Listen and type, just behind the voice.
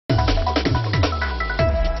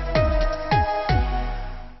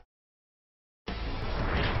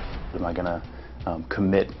I going to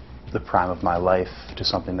commit the prime of my life to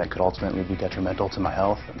something that could ultimately be detrimental to my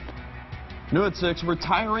health? New at 6,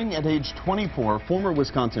 retiring at age 24, former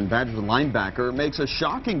Wisconsin Badgers linebacker makes a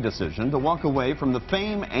shocking decision to walk away from the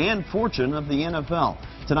fame and fortune of the NFL.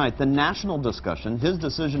 Tonight, the national discussion his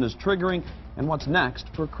decision is triggering and what's next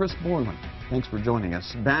for Chris Borland. Thanks for joining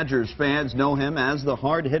us. Badgers fans know him as the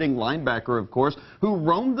hard-hitting linebacker, of course, who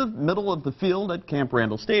roamed the middle of the field at Camp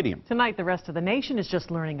Randall Stadium. Tonight, the rest of the nation is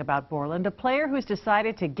just learning about Borland, a player who's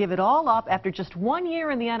decided to give it all up after just 1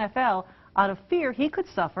 year in the NFL out of fear he could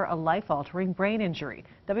suffer a life-altering brain injury.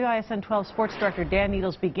 WISN 12 sports director Dan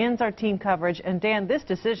Needles begins our team coverage. And Dan, this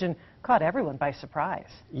decision caught everyone by surprise.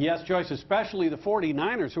 Yes, Joyce, especially the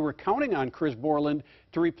 49ers, who were counting on Chris Borland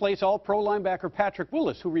to replace all-pro linebacker Patrick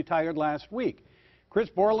Willis, who retired last week. Chris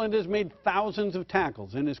Borland has made thousands of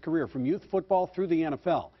tackles in his career from youth football through the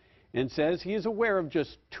NFL and says he is aware of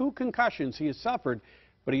just 2 concussions he has suffered,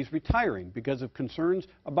 but he's retiring because of concerns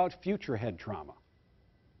about future head trauma.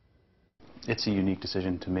 It's a unique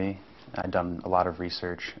decision to me. I'd done a lot of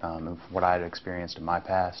research of what I had experienced in my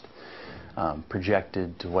past,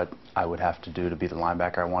 projected to what I would have to do to be the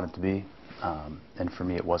linebacker I wanted to be, and for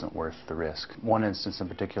me it wasn't worth the risk. One instance in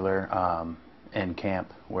particular in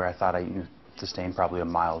camp where I thought I sustained probably a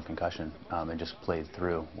mild concussion and just played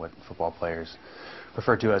through what football players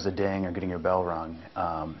refer to as a ding or getting your bell rung,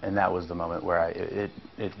 and that was the moment where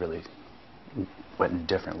it really went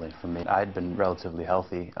differently for me. I'd been relatively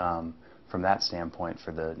healthy from that standpoint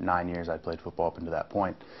for the 9 years I played football up until that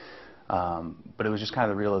point. But it was just kind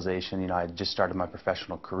of the realization, I just started my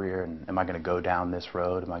professional career, and am I going to go down this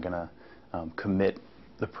road? Am I going to commit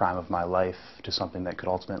the prime of my life to something that could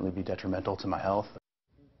ultimately be detrimental to my health?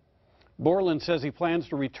 Borland says he plans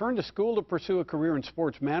to return to school to pursue a career in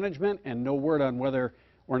sports management, and no word on whether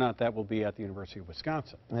or not that will be at the University of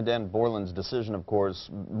Wisconsin. And Dan, Borland's decision, of course,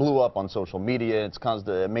 blew up on social media. It's caused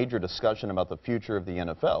a major discussion about the future of the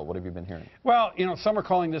NFL. What have you been hearing? Well, some are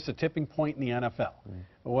calling this a tipping point in the NFL.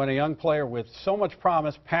 When a young player with so much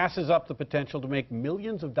promise passes up the potential to make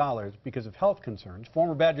millions of dollars because of health concerns.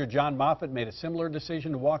 Former Badger John Moffitt made a similar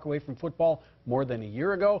decision to walk away from football more than a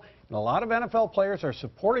year ago, and a lot of NFL players are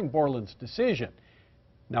supporting Borland's decision.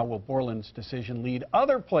 Now, will Borland's decision lead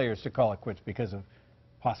other players to call it quits because of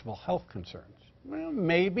possible health concerns? Well,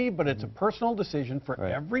 maybe, but it's a personal decision for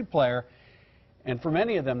every player, and for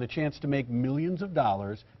many of them, the chance to make millions of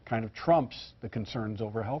dollars kind of trumps the concerns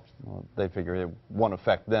over health. Well, they figure it won't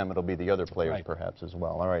affect them. It'll be the other players perhaps as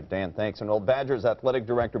well. All right, Dan, thanks. And old Badgers athletic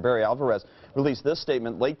director Barry Alvarez released this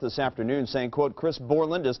statement late this afternoon saying, quote, Chris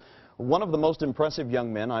Borland is one of the most impressive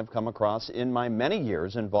young men I've come across in my many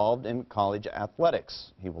years involved in college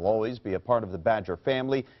athletics. He will always be a part of the Badger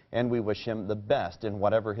family, and we wish him the best in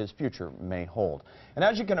whatever his future may hold. And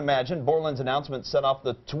as you can imagine, Borland's announcement set off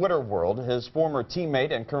the Twitter world. His former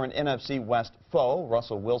teammate and current NFC West foe,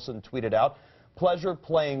 Russell Wilson, tweeted out, "Pleasure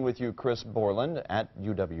playing with you, Chris Borland, at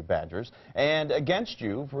UW Badgers, and against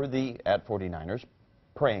you for the at 49ers.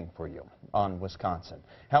 Praying for you," on Wisconsin.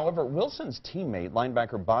 However, Wilson's teammate,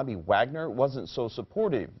 linebacker Bobby Wagner, wasn't so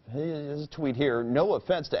supportive. His tweet here, "No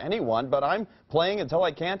offense to anyone, but I'm playing until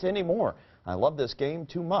I can't anymore. I love this game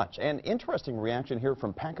too much." And interesting reaction here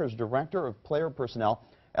from Packers Director of Player Personnel,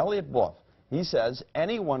 Elliott Wolf. He says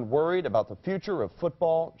anyone worried about the future of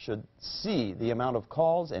football should see the amount of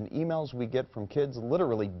calls and emails we get from kids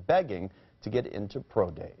literally begging to get into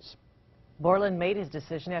pro days. Borland made his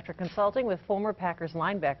decision after consulting with former Packers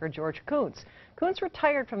linebacker George Kuntz. Kuntz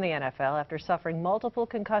retired from the NFL after suffering multiple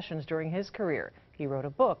concussions during his career. He wrote a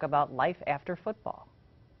book about life after football.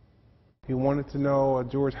 He wanted to know,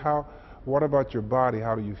 George, what about your body?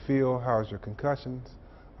 How do you feel? How's your concussions?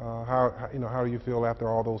 How do you feel after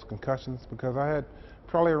all those concussions? Because I had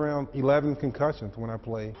probably around 11 concussions when I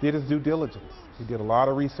played. Did his due diligence. He did a lot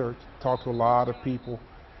of research, talked to a lot of people,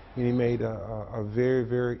 and he made a very,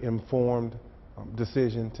 very informed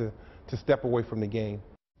decision to step away from the game.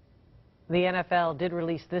 The NFL did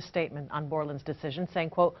release this statement on Borland's decision, saying,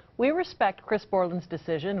 quote, "We respect Chris Borland's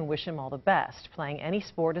decision and wish him all the best. Playing any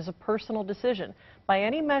sport is a personal decision. By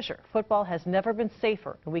any measure, football has never been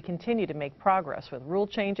safer, and we continue to make progress with rule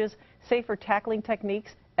changes, safer tackling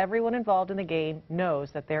techniques. Everyone involved in the game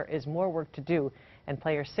knows that there is more work to do, and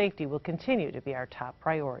player safety will continue to be our top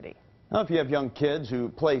priority." Now, if you have young kids who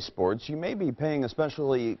play sports, you may be paying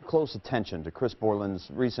especially close attention to Chris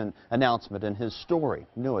Borland's recent announcement and his story.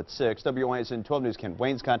 New at 6, WISN 12 News' Kent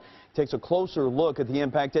Wainscott takes a closer look at the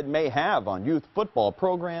impact it may have on youth football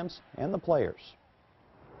programs and the players.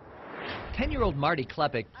 10-year-old Marty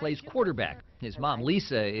Klepek plays quarterback. His mom,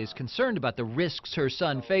 Lisa, is concerned about the risks her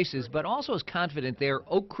son faces, but also is confident their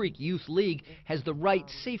Oak Creek Youth League has the right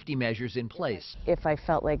safety measures in place. If I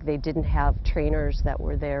felt like they didn't have trainers that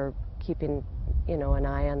were there keeping, an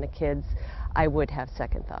eye on the kids, I would have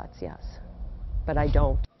second thoughts, yes. But I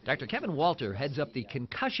don't. Dr. Kevin Walter heads up the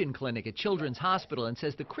concussion clinic at Children's Hospital and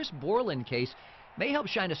says the Chris Borland case may help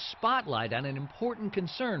shine a spotlight on an important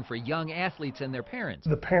concern for young athletes and their parents.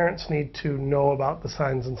 The parents need to know about the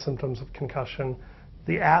signs and symptoms of concussion.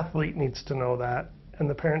 The athlete needs to know that, and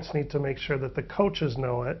the parents need to make sure that the coaches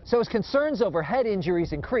know it. So as concerns over head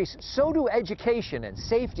injuries increase, so do education and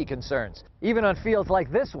safety concerns, even on fields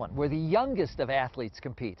like this one, where the youngest of athletes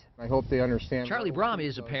compete. I hope they understand. Charlie Brom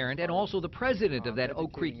is a parent and also the president of that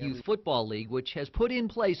Oak Creek Youth Football League, which has put in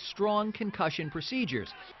place strong concussion procedures.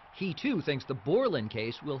 He, too, thinks the Borland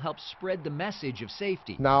case will help spread the message of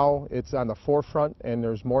safety. Now it's on the forefront, and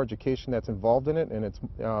there's more education that's involved in it,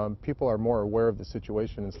 and people are more aware of the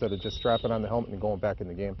situation instead of just strapping on the helmet and going back in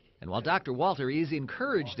the game. And while Dr. Walter is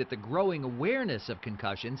encouraged at the growing awareness of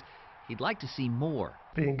concussions, he'd like to see more.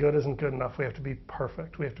 Being good isn't good enough. We have to be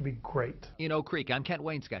perfect. We have to be great. In Oak Creek, I'm Kent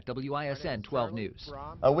Wainscott, WISN 12 News.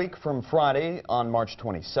 A week from Friday, on March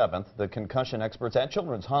 27th, the concussion experts at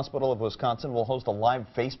Children's Hospital of Wisconsin will host a live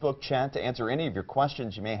Facebook chat to answer any of your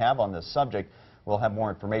questions you may have on this subject. We'll have more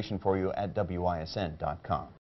information for you at WISN.com.